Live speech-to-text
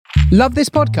Love this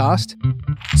podcast?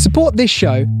 Support this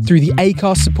show through the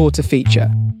Acast supporter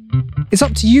feature. It's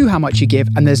up to you how much you give,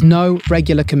 and there's no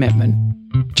regular commitment.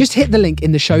 Just hit the link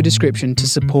in the show description to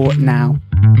support now.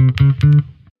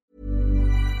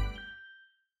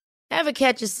 Ever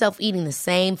catch yourself eating the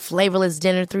same flavorless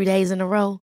dinner 3 days in a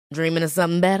row? Dreaming of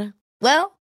something better?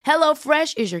 Well,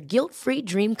 HelloFresh is your guilt-free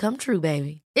dream come true,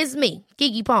 baby. It's me,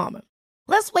 Keke Palmer.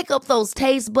 Let's wake up those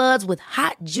taste buds with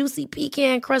hot, juicy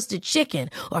pecan-crusted chicken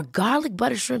or garlic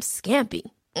butter shrimp scampi.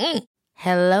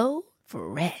 Hello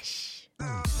Fresh.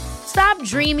 Stop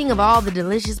dreaming of all the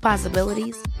delicious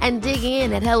possibilities and dig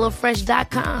in at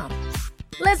HelloFresh.com.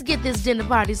 Let's get this dinner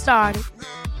party started.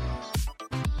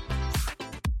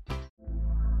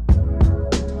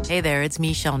 Hey there, it's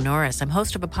Michelle Norris. I'm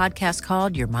host of a podcast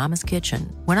called Your Mama's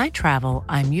Kitchen. When I travel,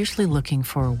 I'm usually looking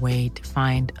for a way to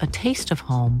find a taste of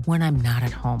home when I'm not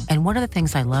at home. And one of the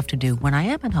things I love to do when I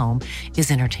am at home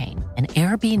is entertain. And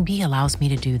Airbnb allows me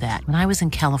to do that. When I was in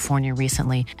California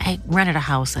recently, I rented a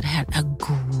house that had a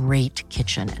great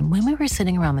kitchen. And when we were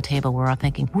sitting around the table, we're all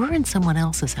thinking, we're in someone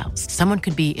else's house. Someone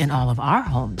could be in all of our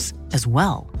homes as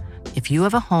well. If you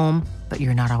have a home, but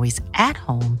you're not always at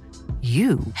home,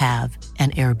 you have an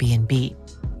Airbnb.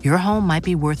 Your home might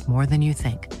be worth more than you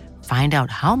think. Find out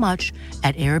how much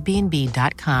at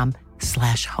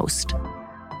airbnb.com/host.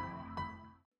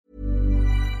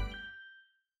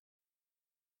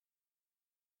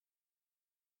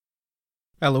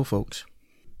 Hello, folks.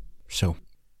 So,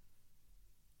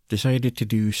 decided to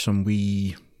do some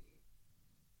wee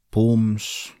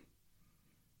poems.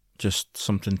 Just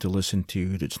something to listen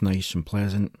to that's nice and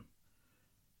pleasant.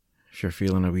 If you're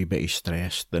feeling a wee bit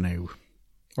stressed now,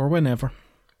 or whenever,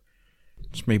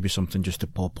 it's maybe something just to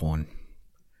pop on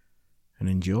and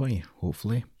enjoy,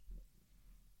 hopefully.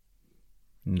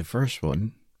 And the first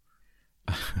one,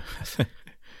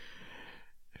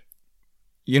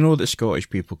 you know that Scottish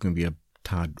people can be a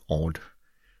tad odd.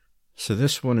 So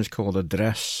this one is called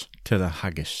Address to a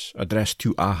Haggis,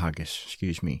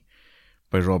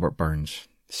 by Robert Burns,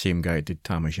 the same guy who did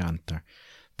Tam O'Shanter.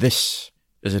 This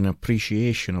is an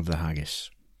appreciation of the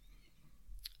haggis,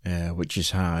 which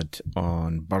is had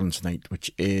on Burns Night,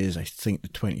 which is, I think, the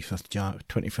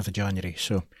 25th of January.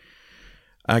 So,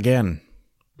 again,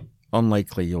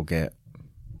 unlikely you'll get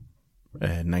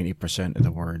 90% of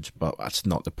the words, but that's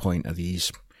not the point of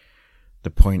these.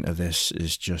 The point of this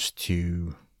is just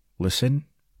to listen,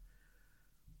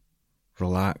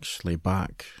 relax, lay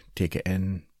back, take it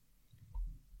in.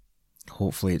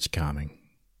 Hopefully it's calming.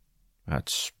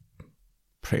 That's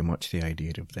pretty much the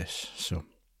idea of this. So,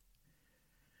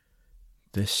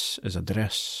 this is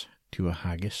Address to a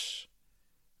Haggis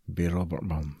by Robert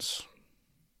Burns.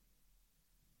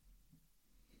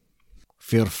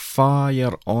 Fair fa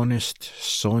your honest,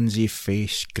 sonsy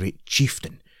face, great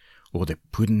chieftain o' the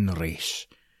puddin' race.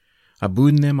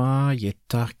 Aboon them ye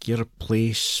tak your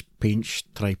place, pinch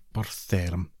triper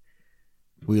therm.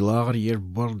 We'll are your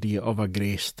wordy of a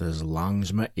grace as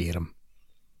lang's my arm.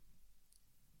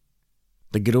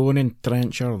 The groaning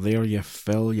trencher there ye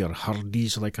fill, your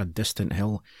hardies like a distant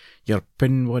hill, your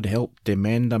pin would help to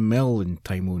mend a mill in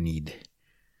time o' need.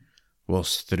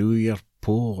 Whilst through your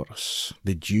pores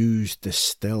the dews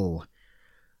distill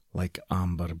like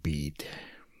amber bead.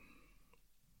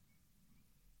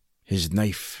 His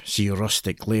knife see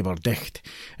rustic labour dicht,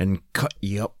 and cut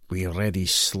ye up wi' ready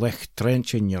slicht,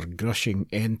 trenching your grushing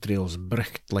entrails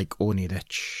bricht like ony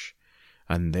ditch.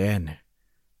 And then,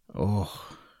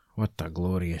 oh, what a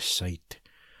glorious sight,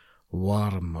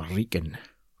 warm, reeking,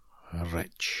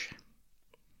 rich.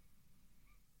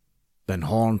 Then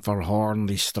horn for horn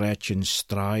they stretch and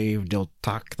strive, they'll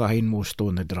tack the hindmost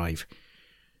on the drive,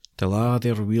 till a'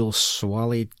 their wheel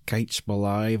swallowed kites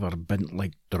belive are bent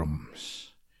like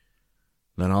drums.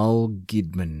 Then all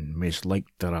guidmen maist like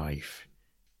to rive,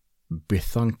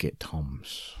 bethunk it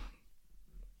hums.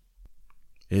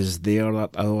 Is there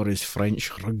that our is French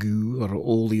ragout or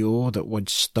olio that would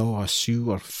staw a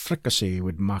sou, or fricassee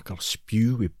would mak her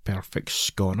spew wi' perfect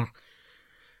scorner?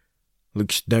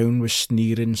 Looks down with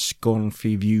sneering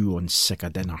scornful view on sic a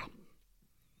dinner.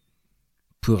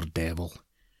 Poor devil,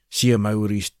 see a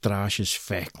Maori's trash as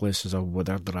feckless as a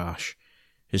withered rash,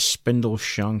 his spindle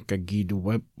shank a guid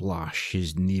whiplash,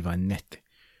 his neva knit,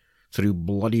 through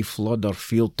bloody flood or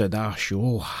field to dash,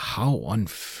 oh, how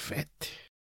unfit!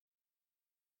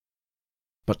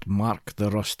 But mark the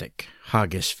rustic,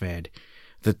 haggis-fed,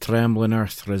 the trembling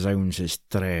earth resounds his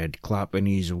tread, clapping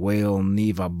his whale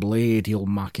neva blade he'll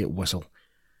mak it whistle,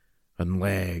 and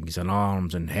legs and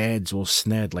arms and heads will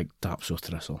sned like taps o'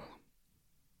 thistle.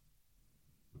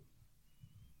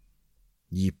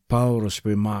 Ye powers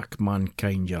we mak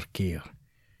mankind your care,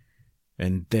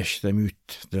 and dish them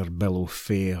out their bill o'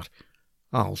 fare.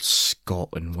 All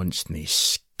Scotland wants nae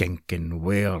skinking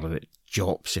ware that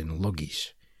jops in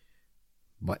luggies.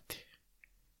 But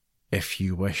if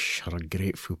you wish her a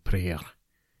grateful prayer,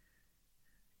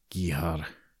 gie her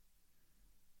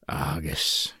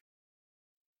Agus.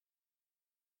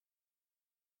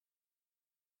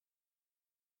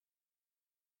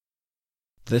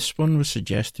 This one was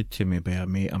suggested to me by a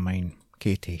mate of mine,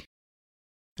 Katie.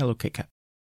 Hello, Kit Kat.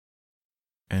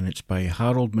 And it's by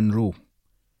Harold Monroe.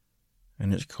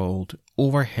 And it's called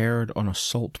Overheard on a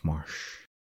Salt Marsh.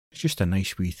 It's just a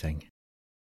nice wee thing.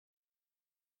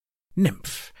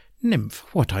 Nymph,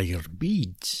 nymph, what are your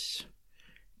beads?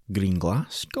 Green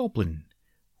glass, goblin,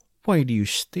 why do you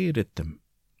stare at them?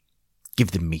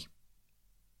 Give them me.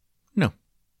 No.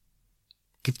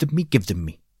 Give them me, give them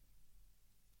me.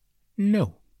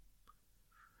 No.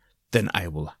 Then I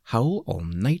will howl all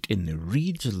night in the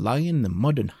reeds, lie in the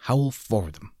mud and howl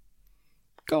for them.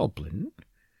 Goblin,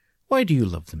 why do you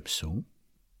love them so?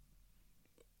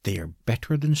 They are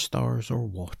better than stars or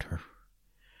water,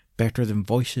 better than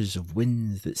voices of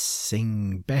winds that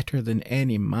sing, better than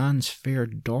any man's fair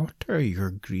daughter,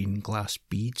 your green glass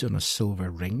beads on a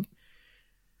silver ring.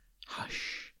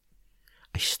 Hush,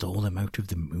 I stole them out of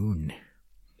the moon.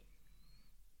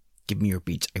 Give me your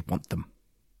beads, I want them.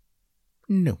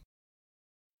 No.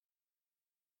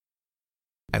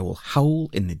 I will howl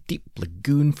in the deep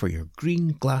lagoon for your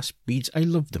green glass beads, I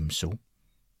love them so.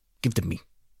 Give them me,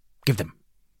 give them.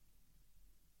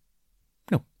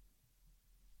 No.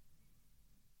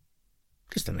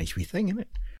 Just a nice wee thing, isn't it?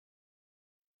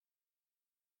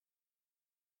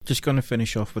 Just going to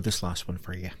finish off with this last one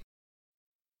for you.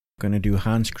 Going to do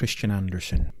Hans Christian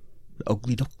Andersen, The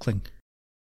Ugly Duckling.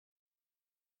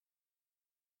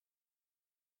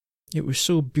 It was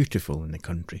so beautiful in the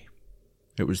country.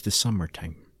 It was the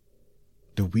summer-time.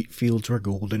 The wheat fields were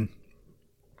golden,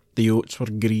 the oats were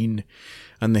green,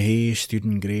 and the hay stood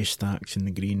in grey stacks in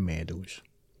the green meadows.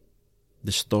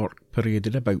 The stork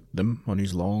paraded about them on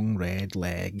his long red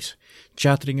legs,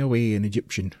 chattering away in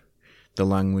Egyptian, the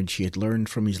language he had learned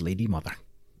from his lady mother.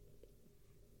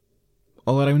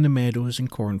 All around the meadows and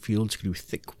cornfields grew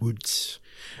thick woods,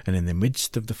 and in the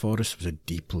midst of the forest was a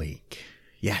deep lake.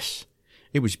 Yes,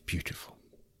 it was beautiful.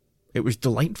 It was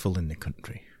delightful in the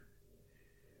country.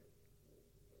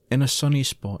 In a sunny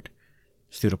spot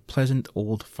stood a pleasant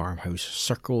old farmhouse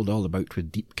circled all about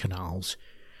with deep canals,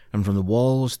 and from the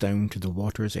walls down to the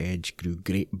water's edge grew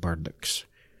great burdocks,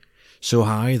 so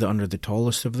high that under the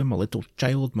tallest of them a little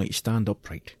child might stand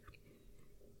upright.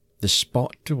 The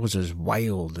spot was as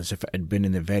wild as if it had been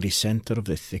in the very centre of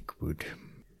the thick wood.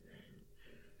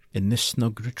 In this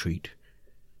snug retreat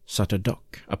sat a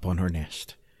duck upon her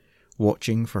nest,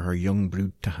 watching for her young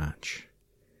brood to hatch.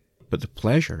 But the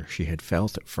pleasure she had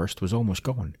felt at first was almost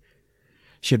gone.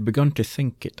 She had begun to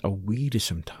think it a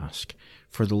wearisome task,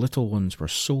 for the little ones were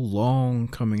so long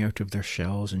coming out of their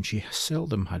shells, and she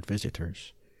seldom had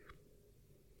visitors.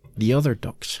 The other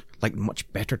ducks liked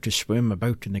much better to swim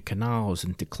about in the canals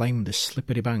than to climb the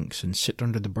slippery banks and sit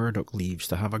under the burdock leaves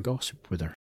to have a gossip with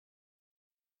her.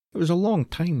 It was a long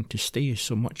time to stay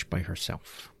so much by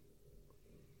herself.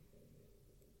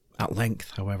 At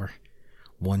length, however,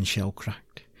 one shell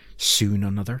cracked, soon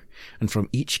another, and from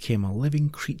each came a living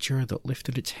creature that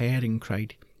lifted its head and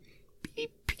cried,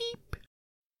 "Peep, peep."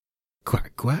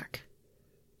 "Quack, quack,"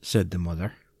 said the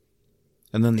mother,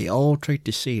 and then they all tried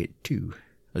to say it too,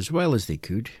 as well as they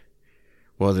could,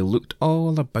 while they looked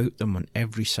all about them on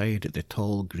every side at the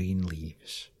tall green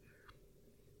leaves.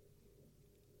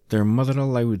 Their mother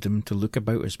allowed them to look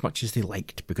about as much as they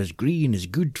liked, because green is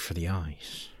good for the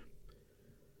eyes.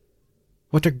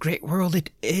 "What a great world it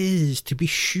is, to be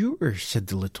sure," said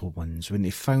the little ones, when they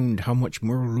found how much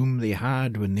more room they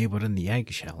had when they were in the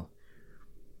eggshell.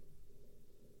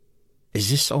 "Is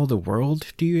this all the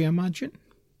world, do you imagine?"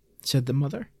 said the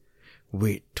mother.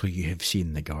 "Wait till you have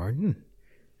seen the garden.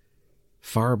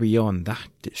 Far beyond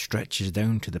that it stretches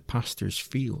down to the pastor's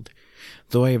field,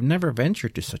 though I have never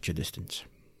ventured to such a distance.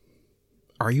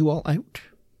 Are you all out?"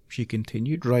 she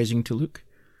continued, rising to look.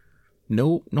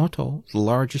 "No, not all. The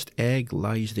largest egg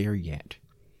lies there yet.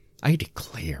 I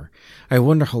declare, I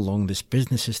wonder how long this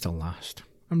business is to last.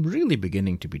 I'm really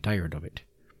beginning to be tired of it."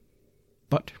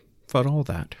 But, for all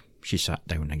that, she sat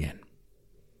down again.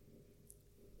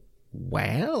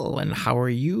 "Well, and how are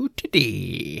you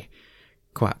today?"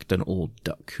 quacked an old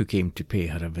duck who came to pay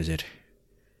her a visit.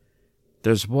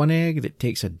 "There's one egg that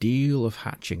takes a deal of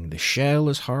hatching. The shell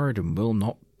is hard and will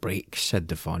not break," said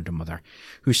the fond mother,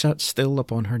 who sat still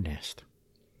upon her nest.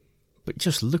 "But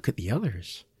just look at the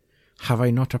others. Have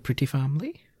I not a pretty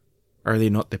family? Are they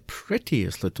not the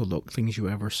prettiest little ducklings you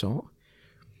ever saw?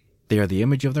 They are the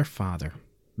image of their father,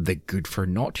 the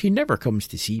good-for-naught. He never comes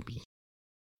to see me.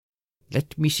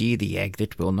 Let me see the egg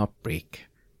that will not break,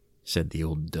 said the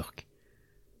old duck.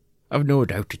 I've no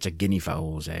doubt it's a guinea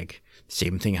fowl's egg. The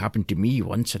same thing happened to me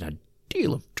once, and a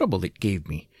deal of trouble it gave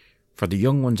me, for the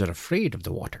young ones are afraid of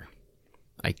the water.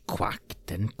 I quacked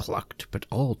and clucked, but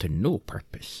all to no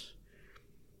purpose.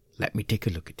 Let me take a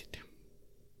look at it.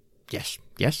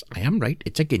 Yes, I am right.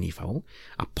 It's a guinea fowl,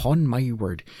 upon my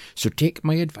word. So take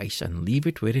my advice and leave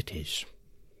it where it is.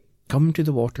 Come to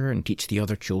the water and teach the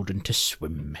other children to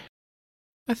swim.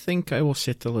 I think I will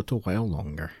sit a little while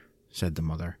longer, said the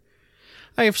mother.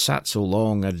 I have sat so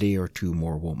long, a day or two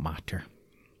more won't matter.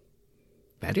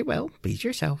 Very well, please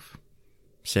yourself,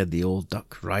 said the old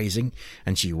duck, rising,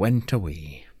 and she went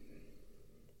away.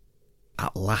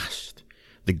 At last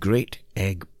the great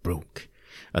egg broke,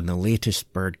 and the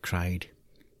latest bird cried,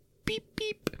 "Beep,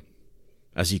 beep,"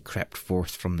 as he crept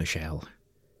forth from the shell.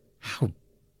 How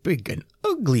big and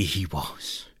ugly he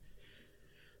was!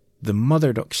 The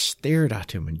mother duck stared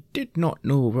at him and did not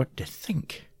know what to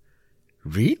think.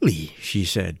 Really, she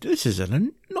said, this is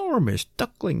an enormous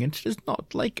duckling, and it is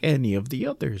not like any of the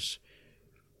others.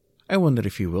 I wonder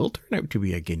if he will turn out to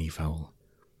be a guinea fowl.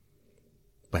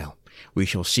 Well, we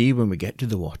shall see when we get to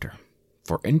the water,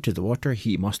 for into the water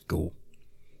he must go,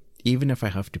 even if I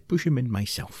have to push him in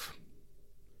myself.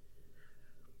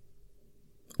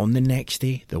 On the next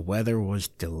day, the weather was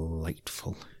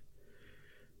delightful.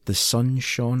 The sun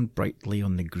shone brightly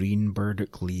on the green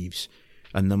burdock leaves,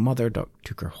 and the mother duck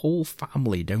took her whole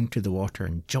family down to the water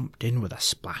and jumped in with a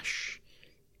splash.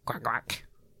 "Quack, quack!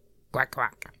 Quack,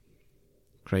 quack!"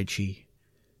 cried she,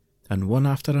 and one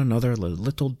after another the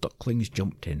little ducklings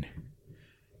jumped in.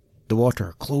 The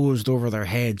water closed over their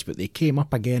heads, but they came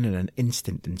up again in an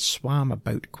instant and swam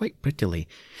about quite prettily,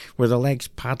 with their legs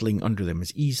paddling under them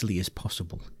as easily as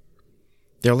possible.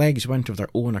 Their legs went of their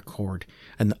own accord,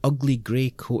 and the ugly grey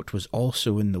coat was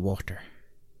also in the water,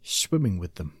 swimming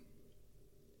with them.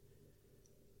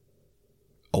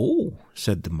 "Oh,"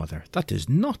 said the mother, "that is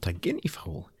not a guinea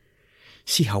fowl.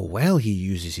 See how well he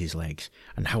uses his legs,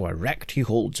 and how erect he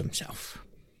holds himself.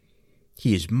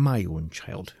 He is my own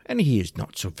child, and he is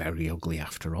not so very ugly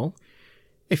after all,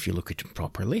 if you look at him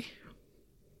properly.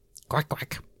 Quack,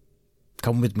 quack!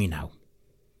 Come with me now.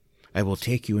 I will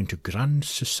take you into grand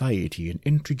society and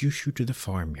introduce you to the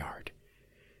farmyard.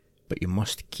 But you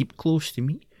must keep close to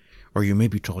me, or you may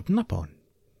be trodden upon.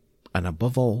 And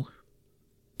above all,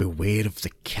 beware of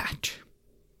the cat."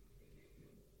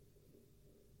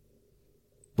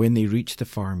 When they reached the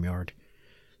farmyard,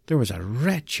 there was a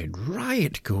wretched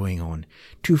riot going on.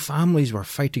 2 families were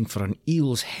fighting for an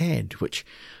eel's head, which,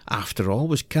 after all,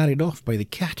 was carried off by the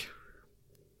cat.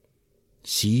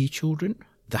 "See, children,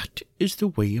 that is the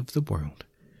way of the world,"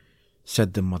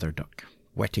 said the mother duck,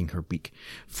 wetting her beak,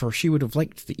 for she would have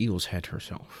liked the eel's head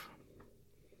herself.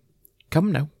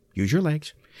 "Come now, use your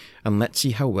legs, and let's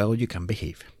see how well you can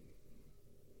behave.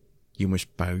 You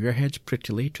must bow your heads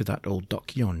prettily to that old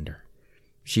duck yonder.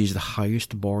 She is the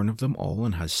highest born of them all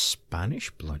and has Spanish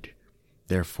blood.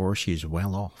 Therefore she is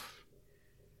well off.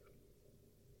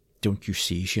 Don't you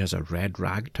see she has a red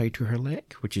rag tied to her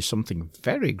leg, which is something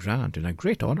very grand and a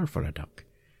great honour for a duck?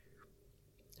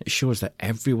 It shows that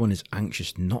everyone is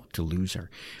anxious not to lose her,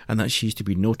 and that she is to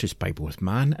be noticed by both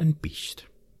man and beast.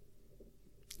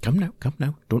 Come now,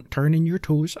 don't turn in your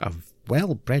toes. A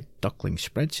well-bred duckling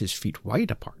spreads his feet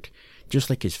wide apart, just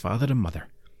like his father and mother.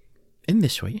 In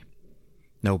this way.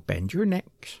 Now bend your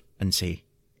necks and say,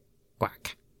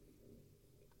 quack,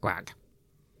 quack."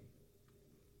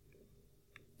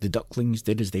 The ducklings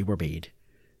did as they were bade,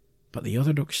 but the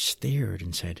other ducks stared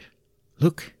and said,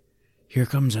 "Look, here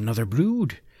comes another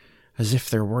brood, as if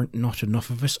there weren't not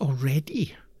enough of us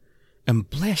already. And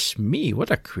bless me, what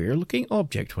a queer-looking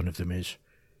object one of them is.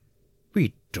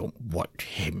 We don't want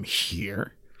him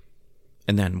here."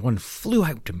 And then one flew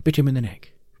out and bit him in the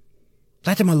neck.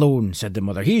 "Let him alone," said the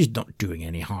mother. "He's not doing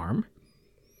any harm."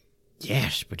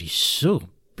 "Yes, but he's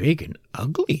so big and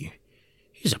ugly.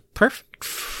 He's a perfect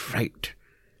fright,"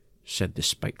 said the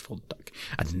spiteful duck,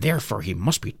 "and therefore he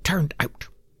must be turned out.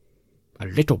 A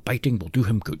little biting will do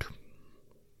him good."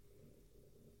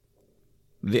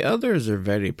 "The others are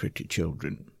very pretty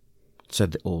children,"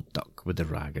 said the old duck with the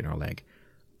rag in her leg.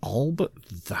 "All but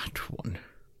that one.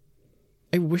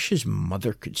 I wish his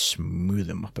mother could smooth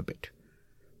him up a bit.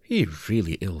 He's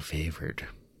really ill-favoured."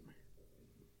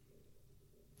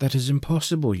 "That is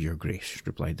impossible, your grace,"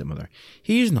 replied the mother.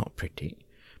 "He is not pretty,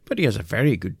 but he has a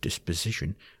very good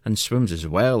disposition, and swims as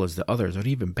well as the others, or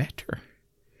even better.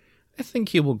 I think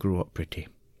he will grow up pretty,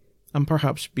 and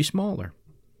perhaps be smaller.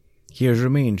 He has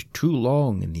remained too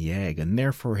long in the egg, and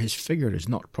therefore his figure is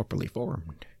not properly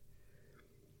formed.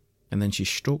 And then she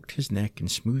stroked his neck and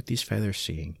smoothed his feathers,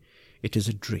 saying, "It is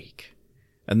a drake,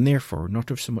 and therefore not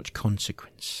of so much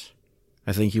consequence.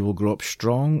 I think he will grow up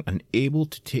strong and able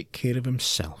to take care of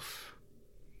himself."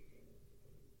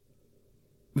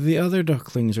 "The other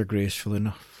ducklings are graceful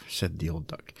enough," said the old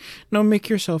duck. "Now make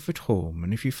yourself at home,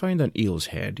 and if you find an eel's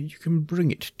head, you can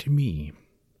bring it to me."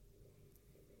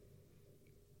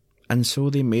 And so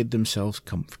they made themselves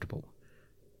comfortable.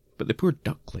 But the poor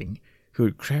duckling, who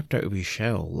had crept out of his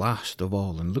shell last of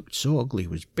all and looked so ugly,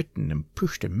 was bitten and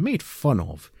pushed and made fun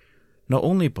of, not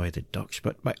only by the ducks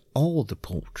but by all the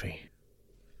poultry.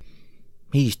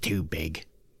 "He's too big,"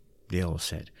 they all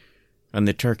said, and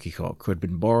the turkey cock, who had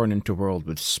been born into the world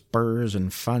with spurs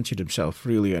and fancied himself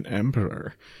really an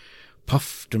emperor,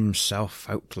 puffed himself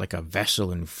out like a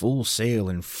vessel in full sail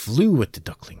and flew at the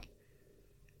duckling.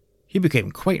 He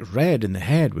became quite red in the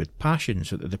head with passion,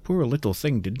 so that the poor little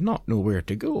thing did not know where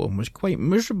to go, and was quite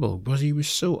miserable because he was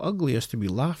so ugly as to be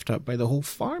laughed at by the whole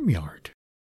farmyard.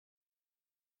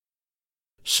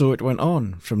 So it went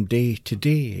on from day to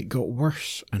day. It got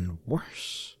worse and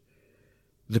worse.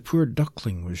 The poor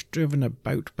duckling was driven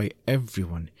about by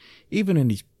everyone. Even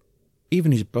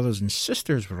his brothers and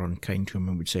sisters were unkind to him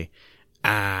and would say,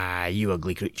 "Ah, you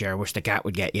ugly creature, wish the cat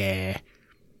would get ye."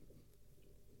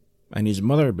 And his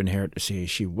mother had been heard to say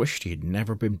she wished he had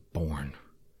never been born.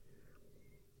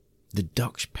 The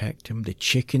ducks pecked him, the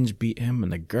chickens beat him,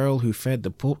 and the girl who fed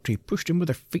the poultry pushed him with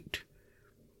her feet.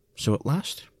 So at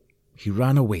last he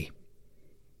ran away,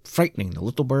 frightening the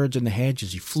little birds in the hedge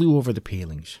as he flew over the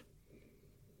palings.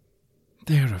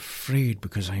 "They're afraid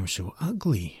because I am so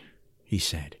ugly," he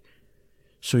said.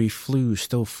 So he flew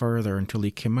still further until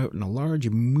he came out on a large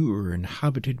moor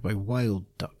inhabited by wild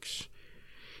ducks.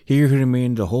 Here he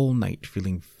remained the whole night,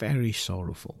 feeling very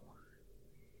sorrowful.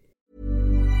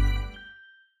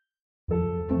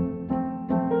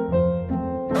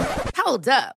 Hold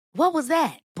up. What was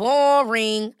that?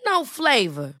 Boring. No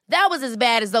flavor. That was as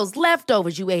bad as those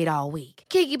leftovers you ate all week.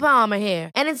 Keke Palmer here,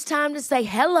 and it's time to say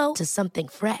hello to something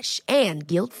fresh and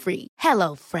guilt-free.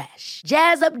 HelloFresh.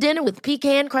 Jazz up dinner with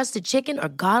pecan-crusted chicken or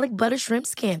garlic butter shrimp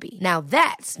scampi. Now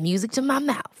that's music to my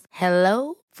mouth.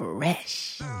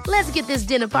 HelloFresh. Let's get this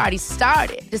dinner party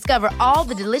started. Discover all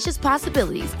the delicious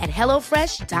possibilities at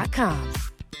HelloFresh.com.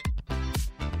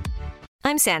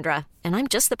 I'm Sandra, and I'm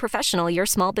just the professional your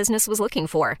small business was looking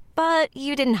for. But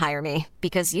you didn't hire me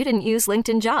because you didn't use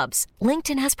LinkedIn Jobs.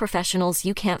 LinkedIn has professionals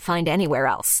you can't find anywhere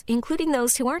else, including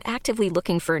those who aren't actively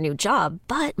looking for a new job,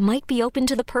 but might be open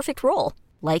to the perfect role,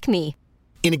 like me.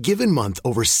 In a given month,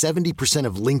 over 70%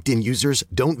 of LinkedIn users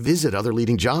don't visit other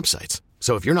leading job sites.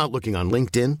 So if you're not looking on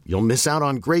LinkedIn, you'll miss out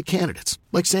on great candidates,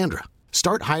 like Sandra.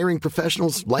 Start hiring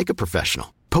professionals like a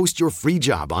professional. Post your free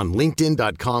job on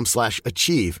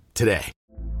linkedin.com/achieve today.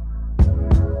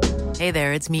 Hey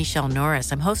there, it's Michelle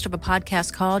Norris. I'm host of a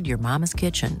podcast called Your Mama's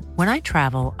Kitchen. When I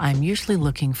travel, I'm usually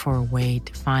looking for a way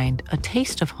to find a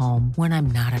taste of home when I'm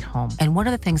not at home. And one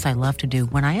of the things I love to do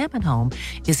when I am at home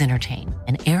is entertain.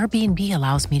 And Airbnb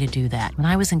allows me to do that. When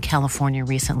I was in California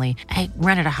recently, I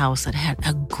rented a house that had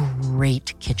a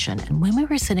great kitchen. And when we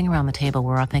were sitting around the table,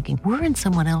 we're all thinking, we're in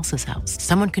someone else's house.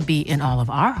 Someone could be in all of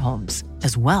our homes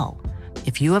as well.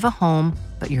 If you have a home,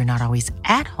 but you're not always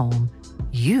at home,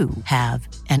 you have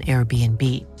an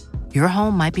Airbnb. Your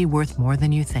home might be worth more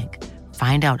than you think.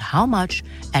 Find out how much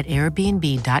at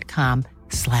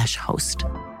airbnb.com/host.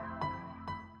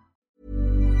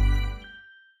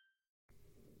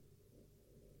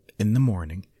 In the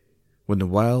morning, when the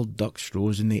wild ducks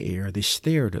rose in the air, they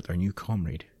stared at their new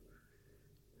comrade.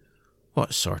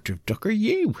 "What sort of duck are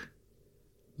you?"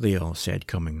 they all said,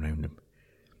 coming round him.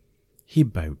 He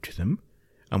bowed to them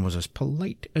and was as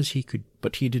polite as he could,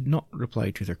 but he did not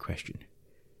reply to their question.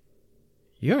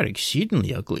 "You are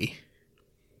exceedingly ugly,"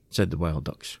 said the wild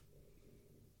ducks.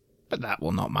 "But that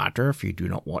will not matter if you do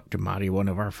not want to marry one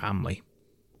of our family."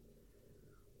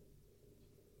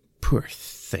 Poor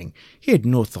thing, he had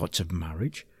no thoughts of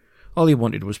marriage. All he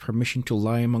wanted was permission to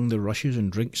lie among the rushes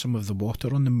and drink some of the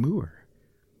water on the moor.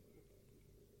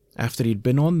 After he'd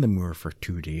been on the moor for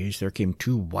 2 days, there came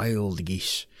 2 wild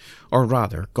geese, or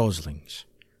rather goslings,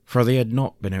 for they had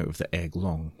not been out of the egg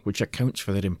long, which accounts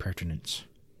for their impertinence.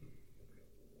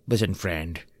 "Listen,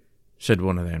 friend," said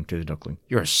one of them to the duckling,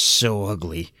 "you are so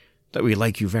ugly that we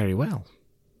like you very well.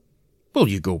 Will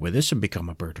you go with us and become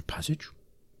a bird of passage?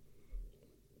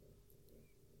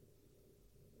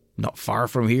 Not far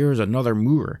from here is another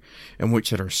moor, in which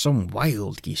there are some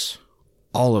wild geese,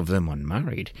 all of them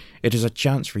unmarried. It is a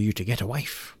chance for you to get a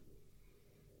wife.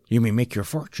 You may make your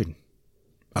fortune,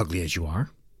 ugly as you are."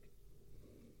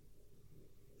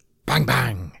 Bang,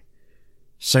 bang,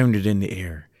 sounded in the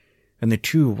air, and the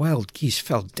 2 wild geese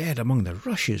fell dead among the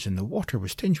rushes, and the water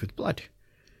was tinged with blood.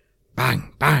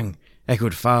 Bang, bang,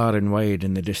 echoed far and wide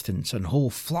in the distance, and whole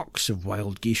flocks of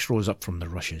wild geese rose up from the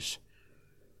rushes.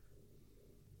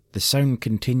 The sound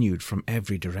continued from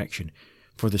every direction,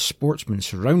 for the sportsmen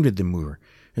surrounded the moor,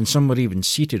 and some were even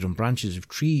seated on branches of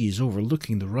trees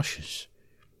overlooking the rushes.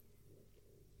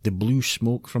 The blue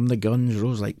smoke from the guns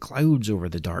rose like clouds over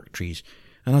the dark trees,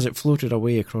 and as it floated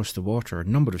away across the water, a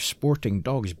number of sporting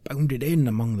dogs bounded in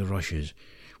among the rushes,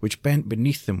 which bent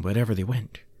beneath them wherever they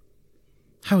went.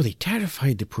 How they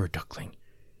terrified the poor duckling!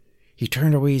 He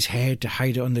turned away his head to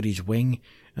hide it under his wing,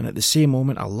 and at the same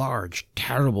moment a large,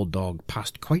 terrible dog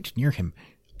passed quite near him.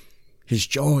 His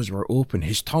jaws were open,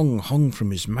 his tongue hung from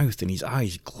his mouth, and his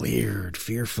eyes glared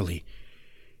fearfully.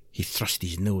 He thrust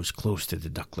his nose close to the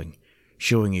duckling,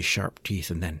 showing his sharp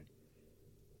teeth, and then,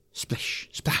 splish,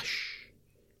 splash,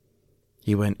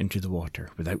 he went into the water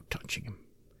without touching him.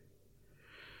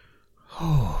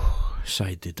 "Oh,"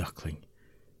 sighed the duckling,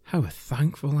 "how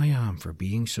thankful I am for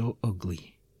being so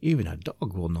ugly. Even a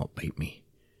dog will not bite me."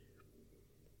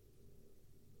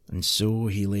 And so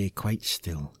he lay quite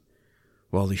still,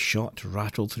 while the shot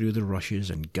rattled through the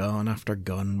rushes and gun after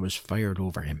gun was fired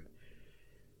over him.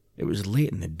 It was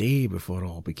late in the day before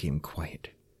all became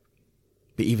quiet.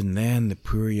 But even then the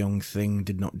poor young thing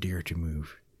did not dare to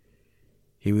move.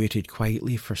 He waited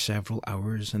quietly for several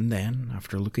hours, and then,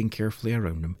 after looking carefully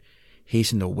around him,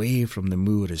 hastened away from the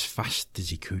moor as fast as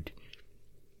he could.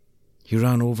 He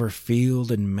ran over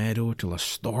field and meadow till a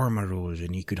storm arose,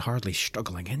 and he could hardly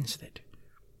struggle against it.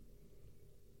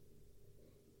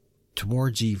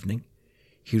 Towards evening,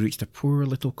 he reached a poor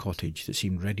little cottage that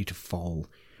seemed ready to fall,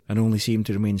 and only seemed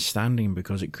to remain standing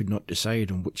because it could not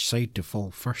decide on which side to fall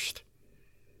first.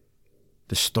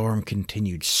 The storm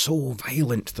continued, so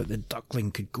violent that the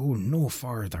duckling could go no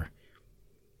farther.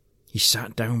 He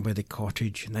sat down by the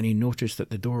cottage, and then he noticed that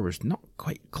the door was not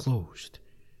quite closed,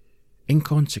 in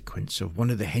consequence of one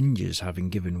of the hinges having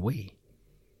given way.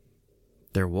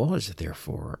 There was,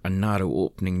 therefore, a narrow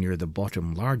opening near the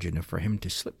bottom large enough for him to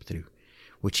slip through,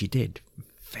 which he did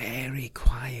very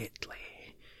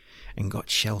quietly, and got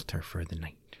shelter for the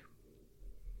night.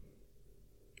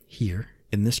 Here,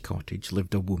 in this cottage,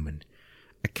 lived a woman,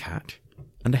 a cat,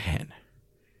 and a hen.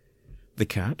 The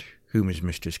cat, whom his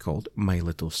mistress called My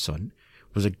Little Son,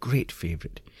 was a great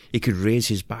favourite. He could raise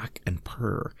his back and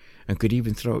purr, and could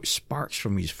even throw out sparks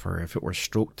from his fur if it were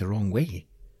stroked the wrong way.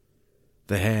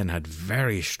 The hen had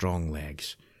very strong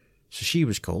legs, so she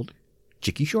was called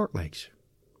Chicky Shortlegs.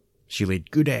 She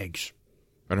laid good eggs,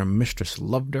 and her mistress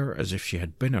loved her as if she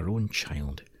had been her own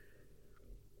child.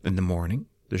 In the morning,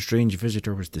 the strange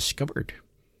visitor was discovered.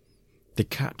 The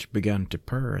cat began to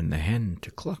purr and the hen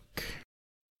to cluck.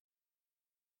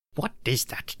 "What is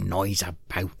that noise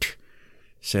about?"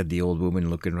 said the old woman,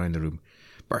 looking round the room.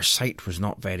 But her sight was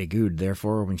not very good,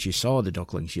 therefore when she saw the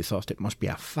duckling she thought it must be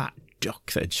a fat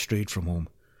duck that had strayed from home.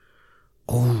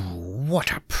 "Oh,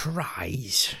 what a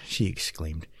prize!" she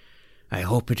exclaimed. "I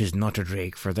hope it is not a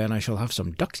drake, for then I shall have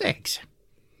some duck's eggs.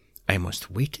 I must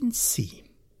wait and see."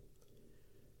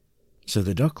 So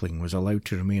the duckling was allowed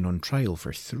to remain on trial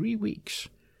for 3 weeks,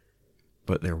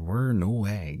 but there were no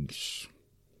eggs.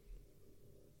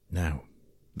 Now,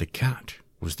 the cat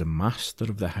was the master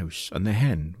of the house, and the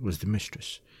hen was the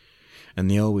mistress, and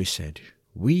they always said,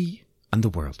 "We and the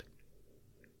world,"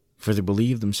 for they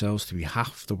believed themselves to be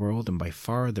half the world, and by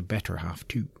far the better half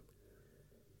too.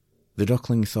 The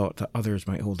duckling thought that others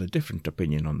might hold a different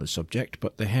opinion on the subject,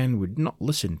 but the hen would not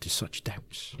listen to such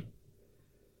doubts.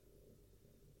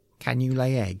 "Can you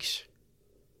lay eggs?"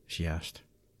 she asked.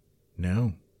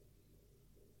 "No."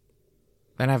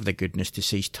 "Then have the goodness to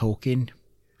cease talking."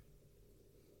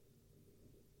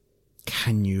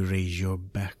 "Can you raise your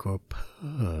back or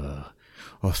purr,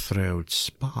 or throw out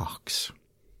sparks?"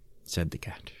 said the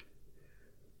cat.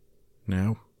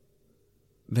 "No."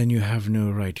 "Then you have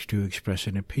no right to express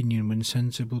an opinion when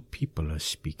sensible people are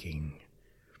speaking."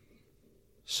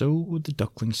 So the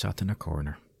duckling sat in a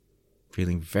corner,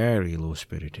 feeling very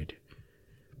low-spirited.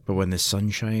 But when the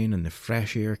sunshine and the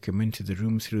fresh air came into the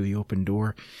room through the open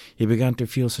door, he began to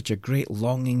feel such a great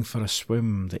longing for a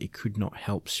swim that he could not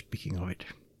help speaking of it.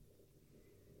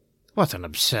 "What an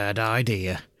absurd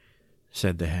idea,"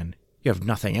 said the hen. "You have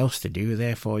nothing else to do,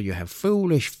 therefore you have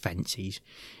foolish fancies.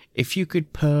 If you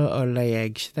could purr or lay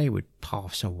eggs, they would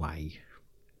pass away."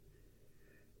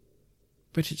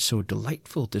 "But it's so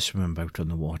delightful to swim about on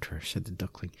the water," said the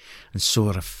duckling, "and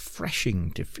so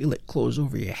refreshing to feel it close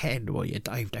over your head while you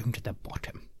dive down to the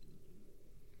bottom."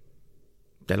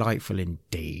 Delightful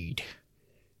indeed.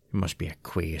 It must be a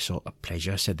queer sort of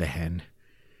pleasure, said the hen.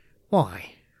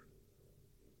 Why?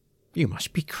 You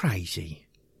must be crazy.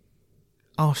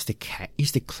 Ask the cat,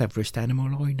 he's the cleverest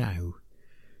animal I know.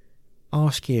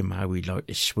 Ask him how he'd like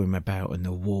to swim about in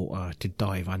the water to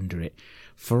dive under it,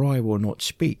 for I will not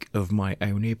speak of my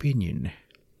own opinion.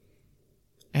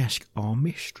 Ask our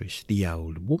mistress, the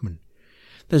old woman.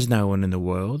 There's no one in the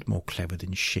world more clever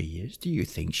than she is. Do you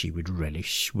think she would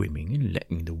relish swimming and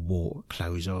letting the water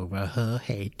close over her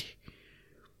head?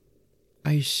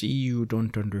 I see you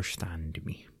don't understand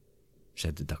me,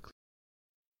 said the duckling.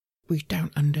 We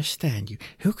don't understand you.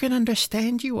 Who can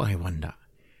understand you, I wonder?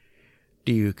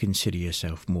 Do you consider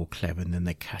yourself more clever than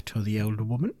the cat or the old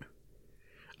woman?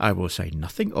 I will say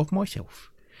nothing of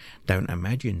myself. Don't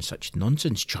imagine such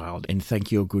nonsense, child, and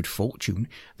thank your good fortune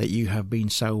that you have been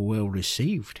so well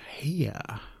received here.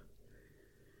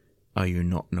 Are you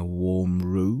not in a warm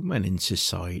room and in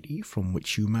society from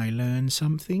which you may learn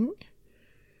something?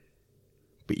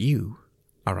 But you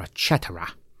are a chatterer,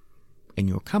 and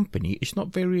your company is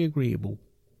not very agreeable.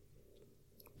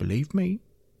 Believe me,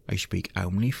 I speak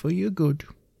only for your good.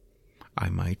 I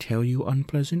may tell you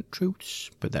unpleasant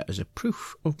truths, but that is a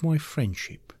proof of my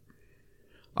friendship.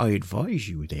 I advise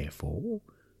you, therefore,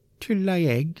 to lay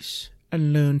eggs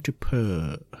and learn to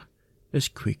purr as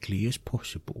quickly as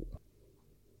possible.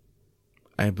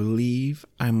 I believe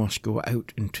I must go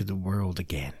out into the world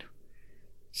again,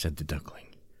 said the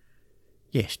duckling.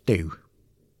 Yes, do,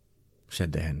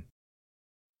 said the hen.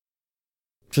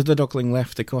 So the duckling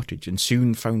left the cottage and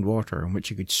soon found water in which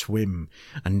he could swim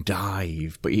and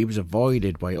dive, but he was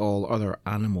avoided by all other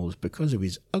animals because of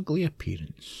his ugly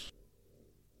appearance.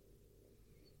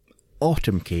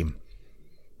 Autumn came,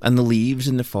 and the leaves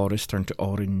in the forest turned to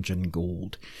orange and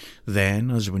gold. Then,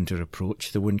 as winter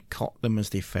approached, the wind caught them as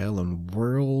they fell and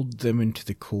whirled them into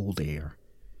the cold air.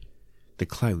 The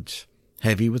clouds,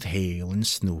 heavy with hail and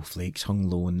snowflakes, hung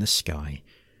low in the sky,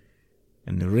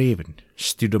 and the raven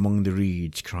stood among the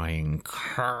reeds crying,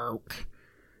 "Croak,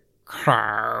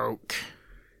 croak."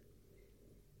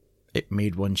 It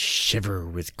made one shiver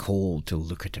with cold to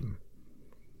look at him.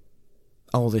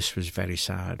 All this was very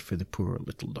sad for the poor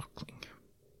little duckling.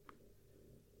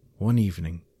 One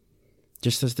evening,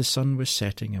 just as the sun was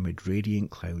setting amid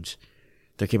radiant clouds,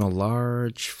 there came a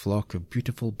large flock of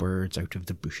beautiful birds out of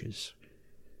the bushes.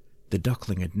 The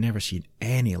duckling had never seen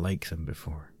any like them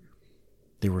before.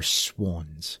 They were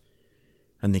swans,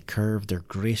 and they curved their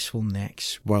graceful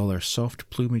necks while their soft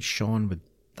plumage shone with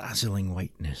dazzling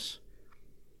whiteness.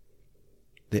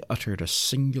 They uttered a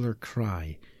singular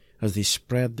cry as they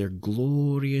spread their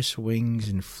glorious wings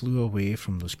and flew away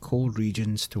from those cold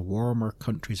regions to warmer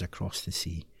countries across the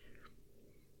sea.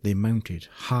 They mounted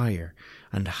higher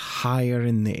and higher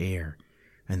in the air,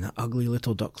 and the ugly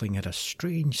little duckling had a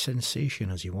strange sensation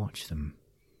as he watched them.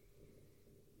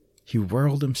 He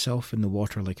whirled himself in the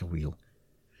water like a wheel,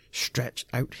 stretched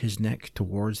out his neck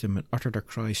towards them, and uttered a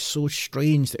cry so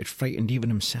strange that it frightened even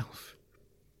himself.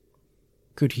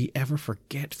 Could he ever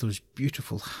forget those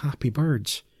beautiful, happy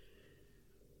birds?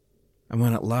 And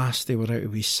when at last they were out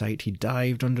of his sight, he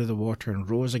dived under the water and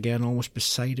rose again almost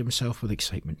beside himself with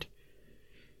excitement.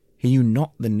 He knew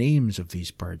not the names of these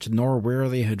birds, nor where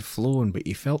they had flown, but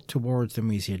he felt towards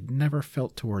them as he had never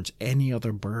felt towards any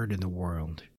other bird in the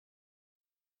world.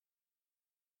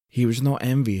 He was not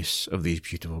envious of these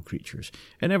beautiful creatures.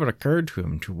 It never occurred to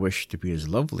him to wish to be as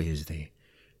lovely as they.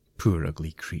 Poor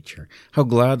ugly creature! How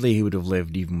gladly he would have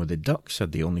lived even with the ducks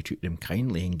had they only treated him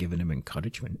kindly and given him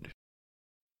encouragement.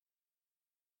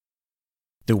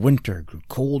 The winter grew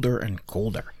colder and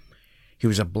colder. He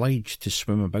was obliged to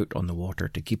swim about on the water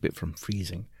to keep it from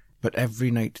freezing, but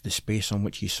every night the space on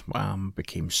which he swam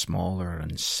became smaller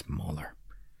and smaller.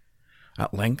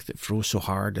 At length it froze so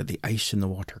hard that the ice in the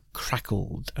water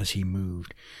crackled as he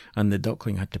moved, and the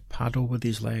duckling had to paddle with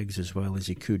his legs as well as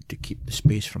he could to keep the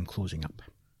space from closing up.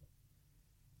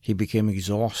 He became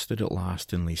exhausted at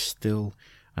last and lay still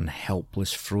and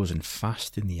helpless, frozen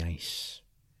fast in the ice.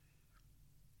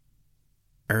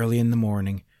 Early in the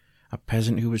morning, a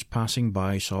peasant who was passing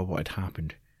by saw what had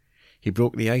happened. He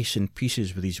broke the ice in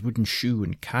pieces with his wooden shoe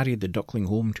and carried the duckling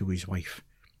home to his wife.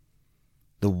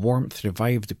 The warmth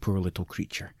revived the poor little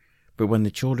creature, but when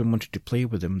the children wanted to play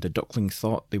with him, the duckling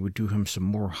thought they would do him some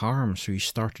more harm, so he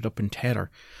started up in terror,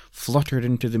 fluttered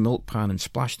into the milk pan and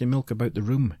splashed the milk about the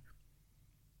room.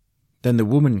 Then the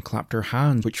woman clapped her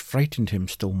hands, which frightened him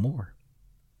still more.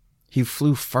 He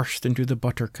flew first into the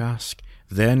butter cask,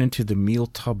 then into the meal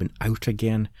tub and out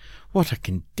again. What a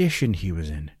condition he was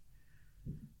in!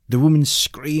 The woman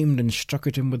screamed and struck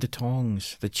at him with the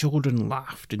tongs. The children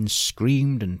laughed and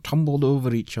screamed and tumbled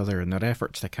over each other in their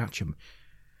efforts to catch him.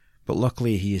 But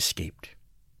luckily he escaped.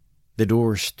 The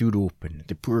door stood open.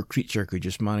 The poor creature could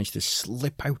just manage to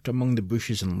slip out among the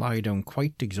bushes and lie down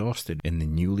quite exhausted in the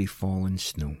newly fallen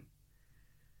snow.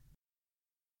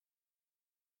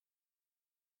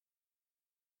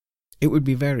 It would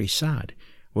be very sad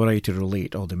were I to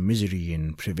relate all the misery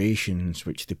and privations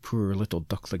which the poor little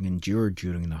duckling endured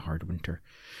during the hard winter,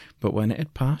 but when it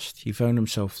had passed, he found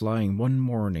himself lying one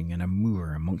morning in a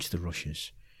moor amongst the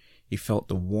rushes. He felt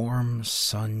the warm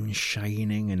sun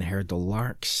shining and heard the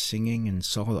larks singing and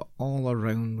saw that all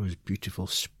around was beautiful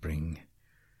spring.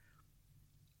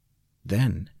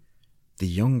 Then the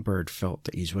young bird felt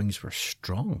that his wings were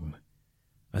strong,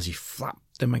 as he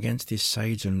flapped them against his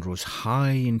sides and rose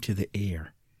high into the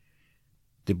air.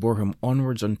 They bore him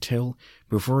onwards until,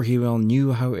 before he well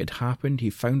knew how it had happened,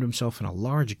 he found himself in a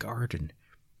large garden.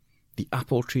 The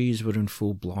apple trees were in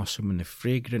full blossom, and the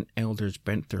fragrant elders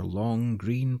bent their long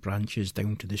green branches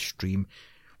down to the stream,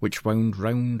 which wound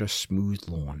round a smooth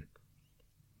lawn.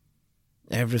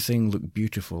 Everything looked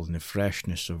beautiful in the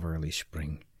freshness of early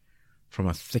spring. From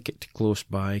a thicket close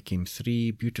by came 3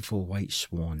 beautiful white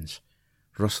swans,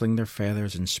 rustling their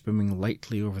feathers and swimming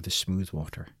lightly over the smooth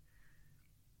water.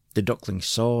 The duckling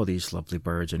saw these lovely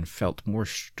birds and felt more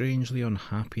strangely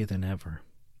unhappy than ever.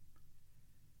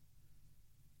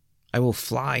 "I will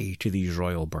fly to these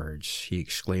royal birds," he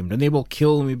exclaimed, "and they will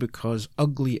kill me because,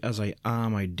 ugly as I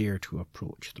am, I dare to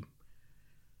approach them.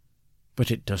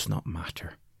 But it does not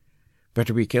matter.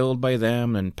 Better be killed by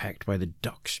them than pecked by the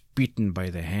ducks, beaten by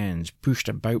the hens, pushed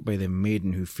about by the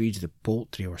maiden who feeds the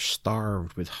poultry, or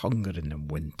starved with hunger in the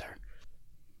winter."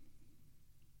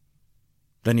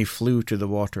 Then he flew to the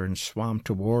water and swam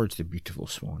towards the beautiful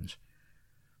swans.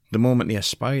 The moment they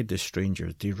espied the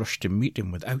stranger, they rushed to meet him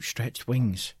with outstretched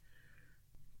wings.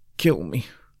 "Kill me,"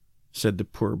 said the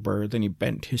poor bird, and he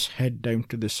bent his head down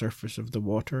to the surface of the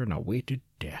water and awaited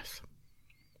death.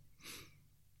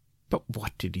 But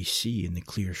what did he see in the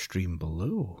clear stream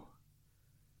below?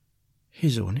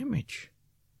 His own image.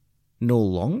 No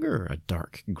longer a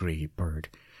dark grey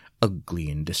bird, ugly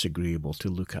and disagreeable to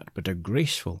look at, but a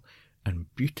graceful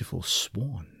and beautiful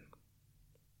swan.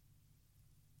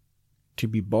 To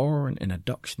be born in a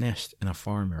duck's nest in a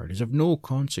farmyard is of no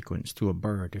consequence to a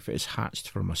bird if it is hatched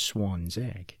from a swan's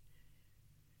egg.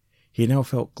 He now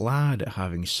felt glad at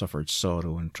having suffered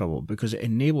sorrow and trouble, because it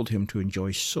enabled him to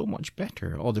enjoy so much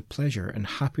better all the pleasure and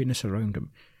happiness around him,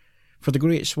 for the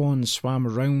great swans swam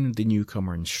round the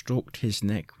newcomer and stroked his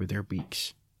neck with their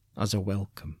beaks as a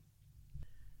welcome.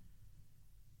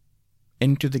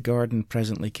 Into the garden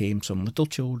presently came some little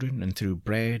children and threw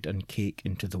bread and cake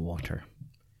into the water.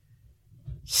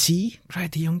 "See,"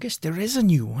 cried the youngest, "there is a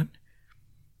new one."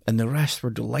 And the rest were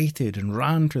delighted and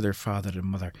ran to their father and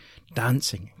mother,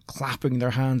 dancing, clapping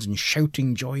their hands and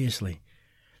shouting joyously,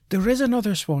 "There is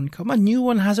another swan come, a new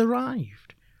one has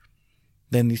arrived."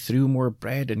 Then they threw more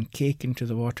bread and cake into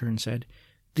the water and said,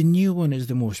 "The new one is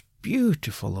the most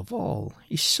beautiful of all.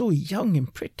 He's so young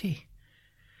and pretty."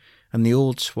 And the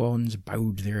old swans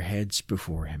bowed their heads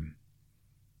before him.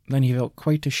 Then he felt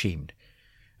quite ashamed,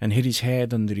 and hid his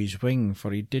head under his wing,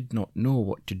 for he did not know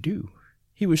what to do.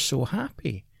 He was so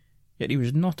happy, yet he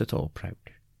was not at all proud.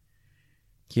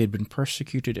 He had been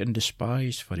persecuted and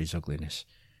despised for his ugliness,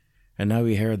 and now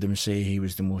he heard them say he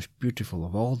was the most beautiful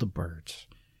of all the birds.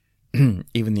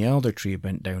 Even the elder tree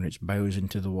bent down its boughs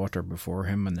into the water before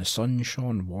him, and the sun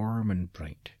shone warm and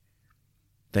bright.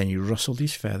 Then he rustled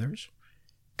his feathers,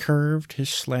 curved his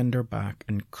slender back,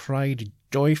 and cried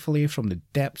joyfully from the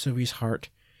depths of his heart,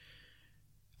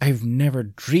 "I've never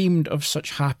dreamed of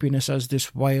such happiness as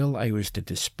this while I was the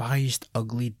despised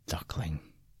ugly duckling."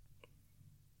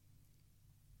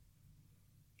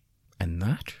 And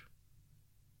that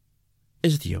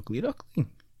is The Ugly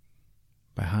Duckling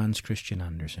by Hans Christian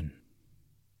Andersen.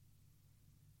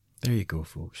 There you go,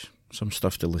 folks. Some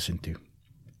stuff to listen to.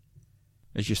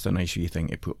 It's just a nice wee thing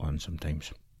to put on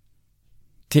sometimes.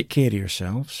 Take care of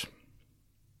yourselves.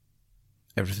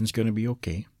 Everything's going to be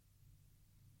okay.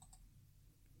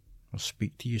 I'll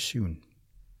speak to you soon.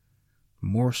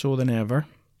 More so than ever.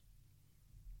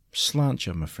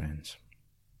 Sláinte, my friends.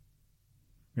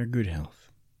 Your good health.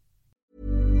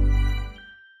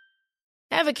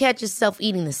 Ever catch yourself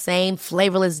eating the same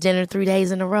flavorless dinner 3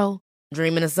 days in a row?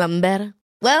 Dreaming of something better?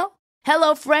 Well,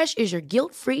 HelloFresh is your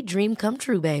guilt-free dream come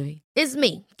true, baby. It's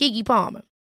me, Keke Palmer.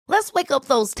 Let's wake up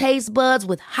those taste buds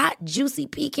with hot, juicy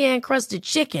pecan-crusted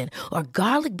chicken or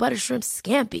garlic butter shrimp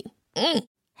scampi.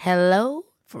 Hello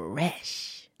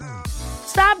Fresh.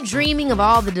 Stop dreaming of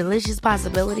all the delicious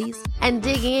possibilities and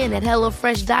dig in at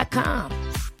HelloFresh.com.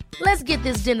 Let's get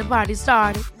this dinner party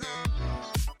started.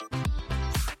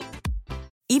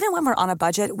 Even when we're on a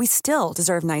budget, we still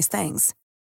deserve nice things.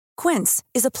 Quince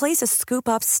is a place to scoop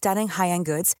up stunning high-end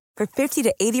goods for 50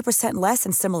 to 80% less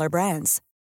than similar brands.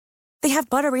 They have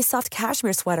buttery soft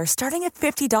cashmere sweaters starting at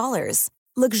 $50,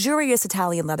 luxurious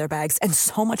Italian leather bags, and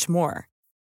so much more.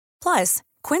 Plus,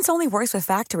 Quince only works with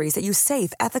factories that use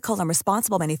safe, ethical, and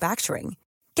responsible manufacturing.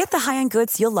 Get the high-end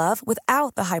goods you'll love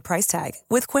without the high price tag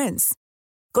with Quince.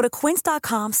 Go to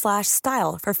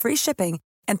quince.com/style for free shipping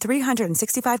and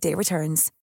 365-day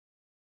returns.